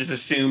because people just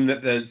assume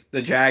that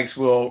the Jags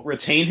will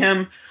retain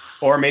him,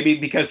 or maybe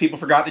because people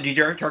forgot that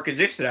DJ Chark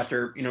existed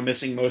after,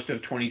 missing most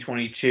of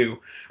 2022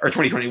 or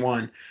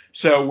 2021.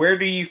 So where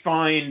do you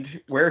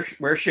find, where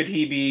should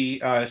he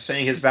be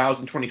saying his vows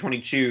in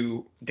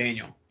 2022,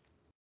 Daniel?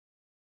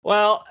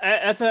 Well,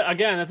 that's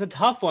a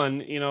tough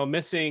one.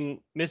 Missing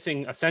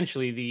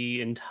essentially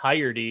the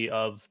entirety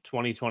of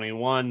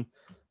 2021,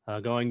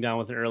 going down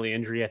with an early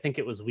injury. I think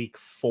it was week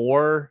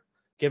 4,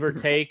 give or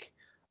take.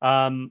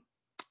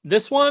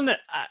 This one,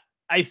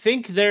 I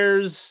think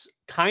there's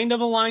kind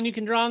of a line you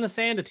can draw in the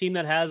sand. A team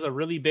that has a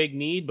really big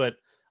need, but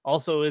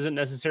also isn't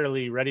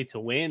necessarily ready to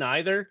win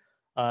either.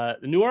 The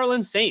New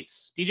Orleans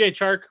Saints. DJ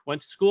Chark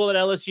went to school at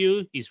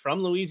LSU. He's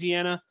from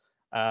Louisiana.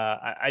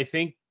 I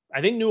think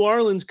New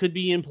Orleans could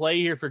be in play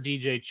here for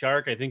DJ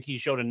Chark. I think he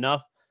showed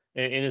enough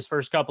in his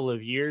first couple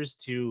of years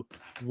to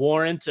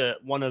warrant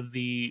one of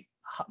the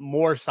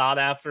more sought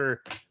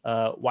after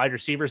wide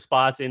receiver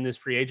spots in this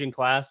free agent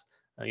class.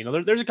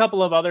 There's a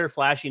couple of other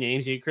flashy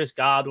names, Chris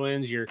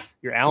Godwin's, your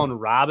Allen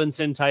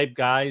Robinson type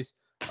guys.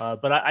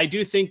 But I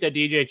do think that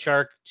DJ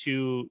Chark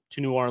to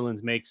New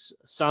Orleans makes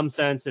some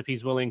sense if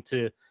he's willing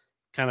to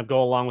kind of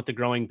go along with the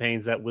growing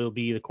pains that will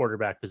be the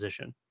quarterback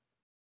position.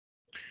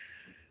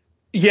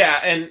 Yeah,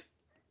 and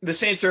the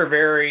Saints are a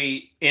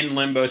very in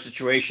limbo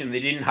situation.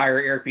 They didn't hire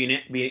Eric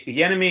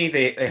Bieniemy.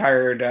 They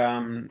hired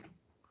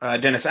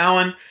Dennis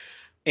Allen.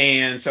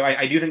 And so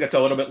I do think that's a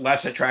little bit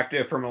less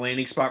attractive from a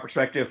landing spot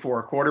perspective for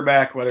a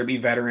quarterback, whether it be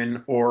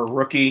veteran or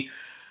rookie.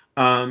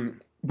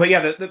 But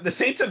yeah, the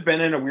Saints have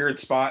been in a weird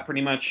spot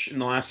pretty much in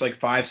the last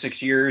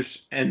 5-6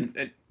 years.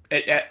 And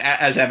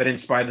as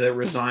evidenced by the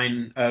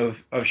resign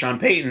of Sean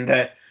Payton,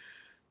 that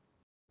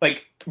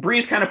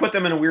Breeze kind of put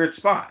them in a weird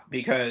spot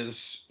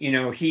because,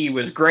 he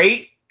was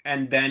great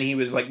and then he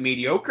was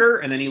mediocre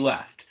and then he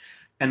left.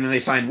 And then they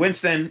signed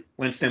Winston.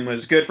 Winston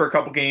was good for a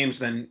couple games,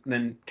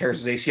 then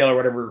tears his ACL or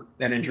whatever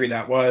that injury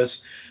that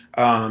was.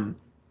 And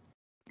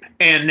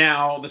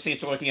now the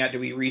Saints are looking at, do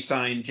we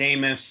re-sign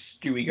Jameis?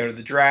 Do we go to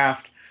the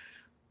draft?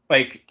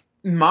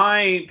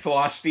 My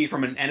philosophy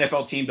from an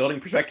NFL team building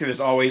perspective is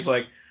always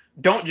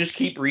don't just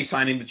keep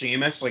re-signing the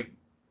Jameis.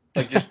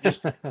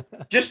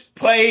 Just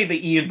play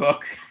the Ian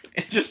Book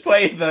and just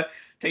play the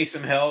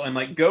Taysom Hill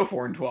and go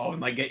 4-12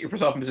 and get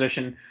yourself in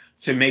position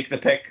to make the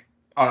pick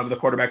of the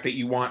quarterback that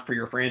you want for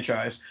your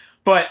franchise.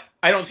 But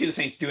I don't see the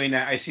Saints doing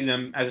that. I see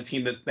them as a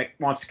team that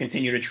wants to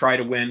continue to try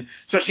to win,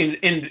 especially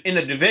in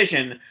a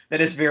division that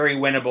is very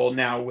winnable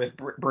now with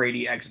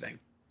Brady exiting.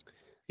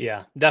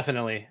 Yeah,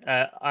 definitely.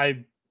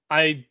 It's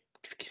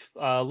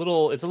a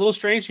little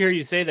strange to hear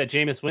you say that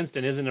Jameis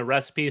Winston isn't a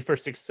recipe for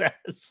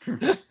success.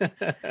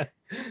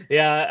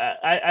 Yeah,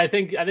 I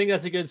think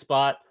that's a good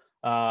spot.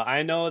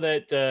 I know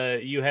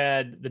that you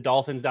had the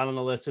Dolphins down on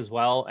the list as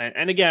well.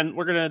 And again,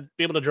 we're going to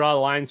be able to draw the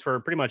lines for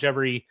pretty much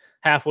every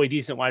halfway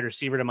decent wide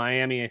receiver to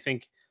Miami. I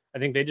think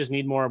they just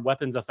need more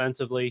weapons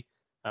offensively.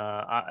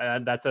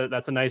 That's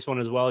a nice one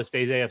as well. He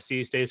stays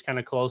AFC, stays kind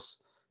of close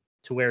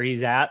to where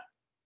he's at.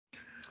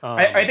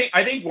 I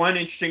think one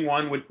interesting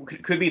one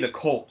could be the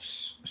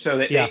Colts. So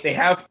that they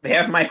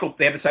have Michael,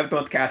 they have the 7th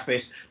month cap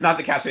space. Not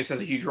that cap space has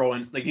a huge role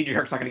in DJ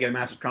Chark's not going to get a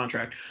massive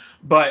contract,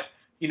 but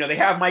they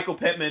have Michael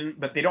Pittman,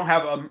 but they don't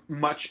have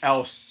much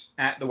else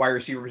at the wide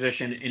receiver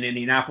position in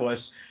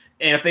Indianapolis.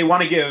 And if they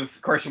want to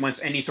give Carson Wentz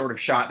any sort of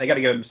shot, they got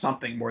to give him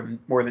something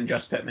more than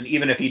just Pittman,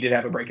 even if he did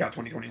have a breakout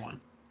 2021.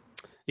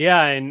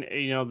 Yeah, and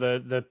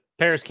the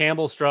Paris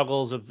Campbell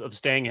struggles of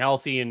staying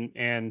healthy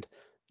and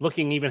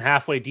looking even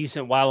halfway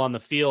decent while on the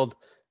field,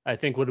 I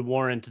think would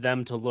warrant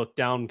them to look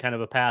down kind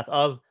of a path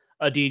of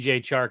a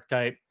DJ Chark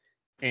type.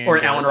 Or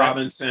an Allen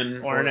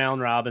Robinson. Or an Allen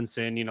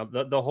Robinson,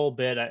 the whole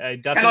bit. I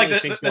definitely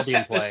think they'll be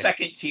in play.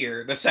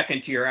 The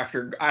second tier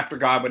after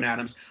Godwin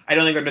Adams. I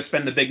don't think they're going to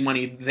spend the big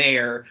money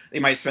there. They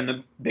might spend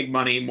the big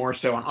money more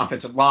so on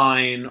offensive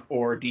line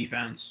or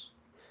defense.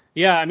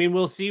 Yeah, I mean,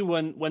 we'll see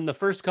when the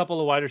first couple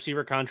of wide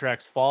receiver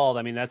contracts fall.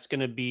 I mean, that's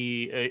going to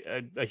be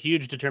a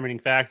huge determining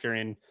factor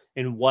in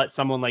what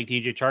someone like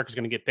DJ Chark is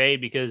going to get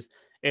paid, because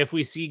if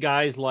we see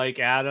guys like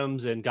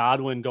Adams and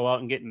Godwin go out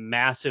and get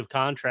massive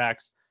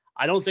contracts,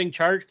 I don't think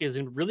Chark is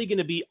really going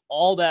to be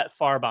all that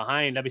far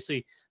behind.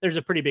 Obviously, there's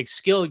a pretty big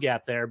skill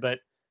gap there, but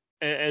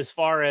as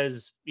far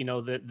as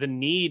the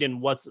need and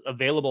what's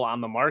available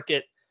on the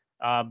market,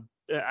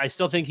 I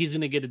still think he's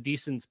going to get a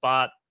decent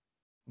spot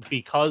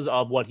because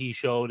of what he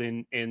showed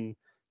in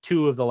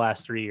 2 of the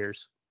last 3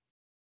 years.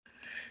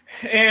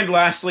 And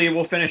lastly,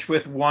 we'll finish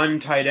with one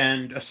tight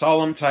end, a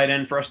solemn tight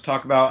end for us to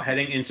talk about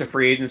heading into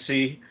free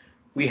agency.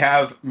 We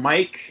have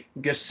Mike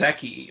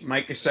Gesicki.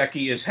 Mike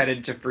Gesicki is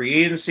headed to free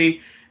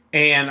agency,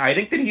 and I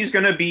think that he's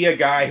going to be a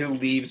guy who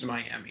leaves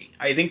Miami.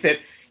 I think that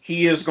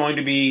he is going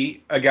to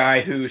be a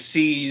guy who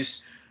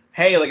sees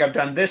hey, like I've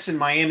done this in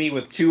Miami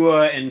with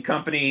Tua and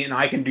company, and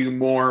I can do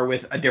more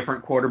with a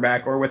different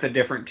quarterback or with a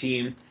different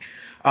team.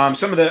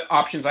 Some of the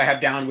options I have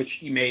down,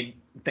 which you may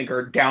think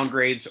are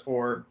downgrades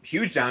or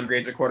huge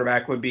downgrades at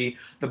quarterback, would be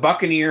the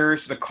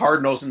Buccaneers, the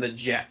Cardinals, and the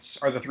Jets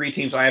are the three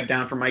teams I have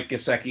down for Mike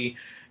Gesicki.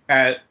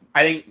 I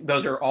think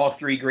those are all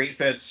three great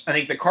fits. I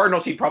think the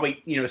Cardinals, he'd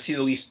probably see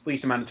the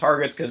least amount of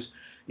targets because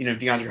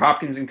DeAndre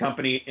Hopkins and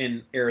company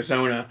in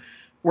Arizona.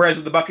 Whereas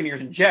with the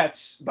Buccaneers and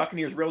Jets,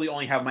 Buccaneers really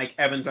only have Mike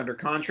Evans under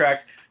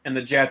contract, and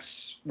the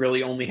Jets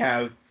really only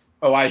have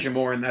Elijah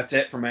Moore, and that's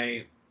it from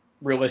a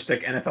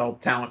realistic NFL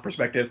talent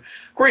perspective.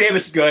 Corey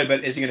Davis is good,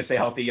 but is he going to stay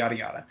healthy? Yada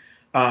yada.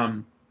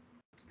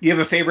 You have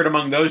a favorite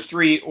among those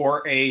three,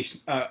 or a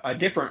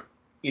different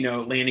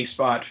landing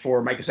spot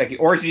for Mike Gesicki,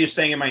 or is he just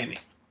staying in Miami?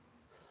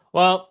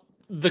 Well,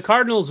 the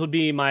Cardinals would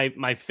be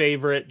my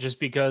favorite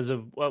just because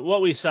of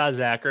what we saw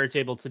Zach Ertz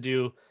able to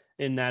do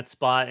in that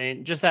spot,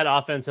 and just that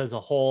offense as a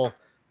whole.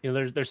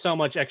 There's so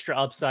much extra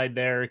upside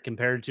there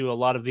compared to a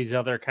lot of these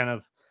other kind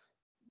of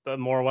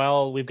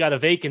more, we've got a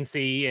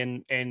vacancy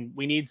and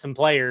we need some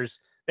players.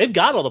 They've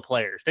got all the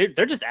players.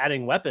 They're just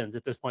adding weapons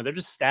at this point. They're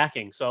just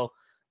stacking. So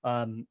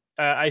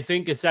I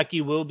think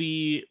Gesicki will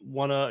be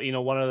one of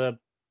the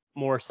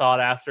more sought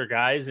after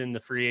guys in the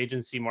free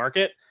agency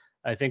market.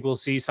 I think we'll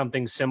see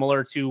something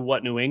similar to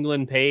what New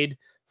England paid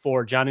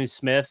for Jonnu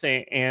Smith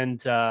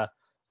and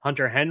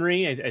Hunter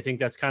Henry. I think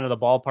that's kind of the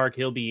ballpark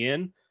he'll be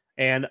in.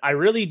 And I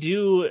really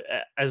do,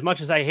 as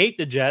much as I hate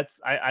the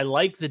Jets, I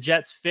like the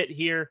Jets fit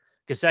here.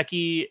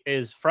 Gesicki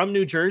is from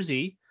New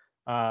Jersey,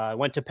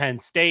 went to Penn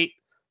State.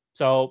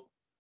 So,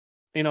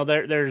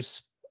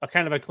 there's a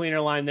kind of a cleaner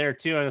line there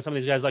too. I know some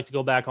of these guys like to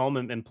go back home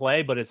and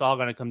play, but it's all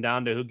going to come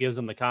down to who gives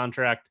them the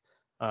contract.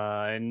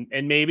 And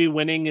maybe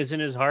winning is in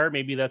his heart.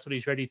 Maybe that's what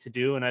he's ready to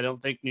do. And I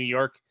don't think New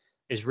York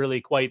is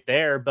really quite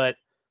there, but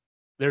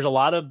there's a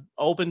lot of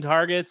open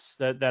targets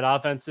that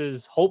offense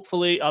is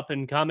hopefully up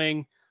and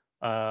coming,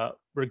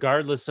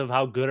 regardless of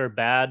how good or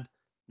bad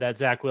that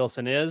Zach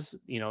Wilson is,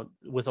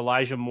 with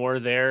Elijah Moore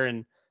there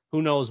and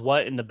who knows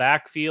what in the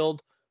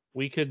backfield,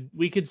 we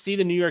could see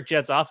the New York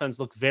Jets offense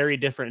look very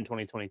different in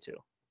 2022.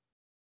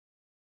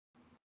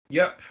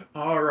 Yep.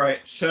 All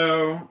right.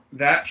 So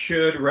that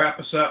should wrap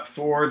us up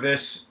for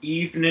this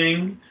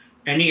evening.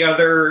 Any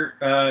other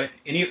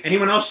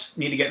anyone else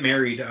need to get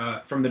married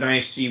from the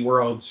Dynasty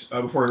world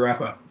before we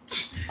wrap up?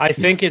 I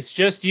think it's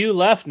just you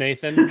left,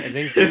 Nathan. I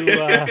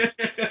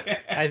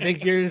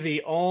think you're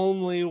the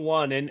only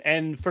one.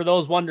 And for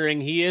those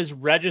wondering, he is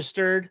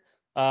registered.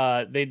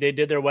 They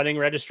did their wedding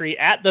registry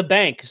at the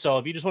bank. So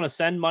if you just want to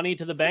send money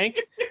to the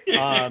bank,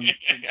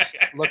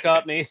 look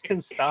up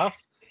Nathan's stuff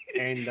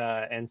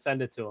and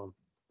send it to him.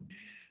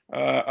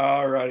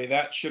 All righty,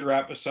 that should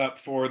wrap us up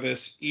for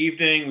this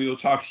evening. We will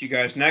talk to you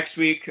guys next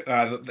week.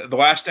 The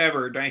last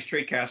ever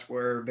Dynasty Tradecast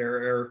where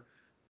there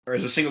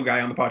is a single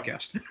guy on the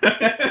podcast.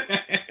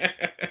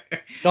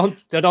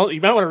 Don't.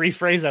 You might want to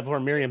rephrase that before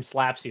Miriam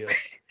slaps you.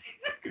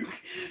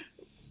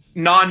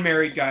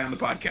 Non-married guy on the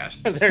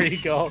podcast. There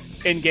you go.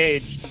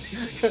 Engaged.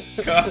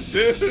 Cut.